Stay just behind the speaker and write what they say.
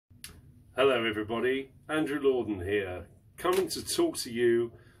Hello everybody, Andrew Lorden here, coming to talk to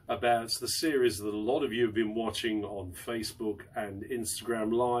you about the series that a lot of you have been watching on Facebook and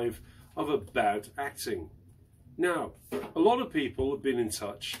Instagram Live of About Acting. Now, a lot of people have been in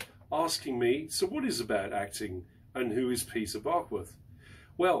touch asking me, so what is About Acting and who is Peter Barkworth?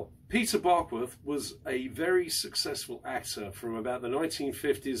 Well, Peter Barkworth was a very successful actor from about the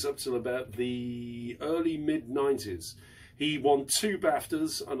 1950s up till about the early mid-90s. He won 2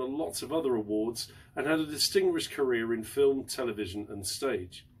 BAFTAs and a lot of other awards and had a distinguished career in film, television and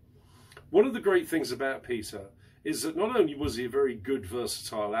stage. One of the great things about Peter is that not only was he a very good,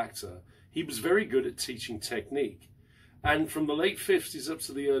 versatile actor, he was very good at teaching technique. And from the late 50s up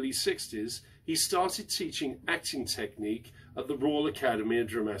to the early 60s, he started teaching acting technique at the Royal Academy of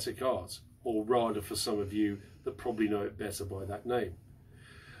Dramatic Art, or RADA for some of you that probably know it better by that name.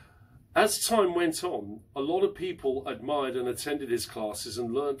 As time went on, a lot of people admired and attended his classes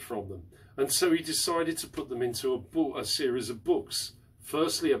and learnt from them. And so he decided to put them into a series of books.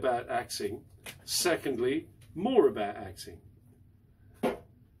 Firstly, about acting. Secondly, more about acting.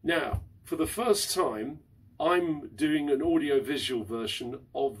 Now, for the first time, I'm doing an audio-visual version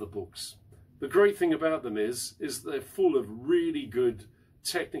of the books. The great thing about them is they're full of really good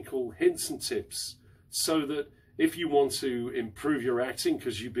technical hints and tips, so that if you want to improve your acting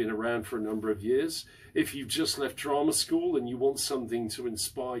because you've been around for a number of years, if you've just left drama school and you want something to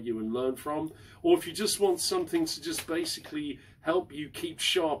inspire you and learn from, or if you just want something to just basically help you keep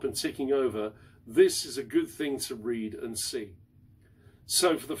sharp and ticking over, this is a good thing to read and see.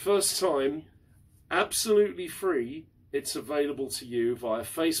 So for the first time, absolutely free, it's available to you via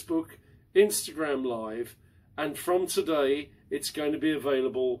Facebook, Instagram Live, and from today, it's going to be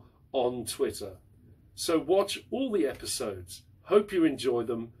available on Twitter. So watch all the episodes. Hope you enjoy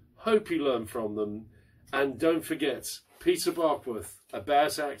them. Hope you learn from them. And don't forget, Peter Barkworth,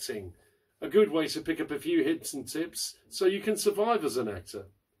 About Acting. A good way to pick up a few hints and tips so you can survive as an actor.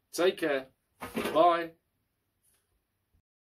 Take care. Bye.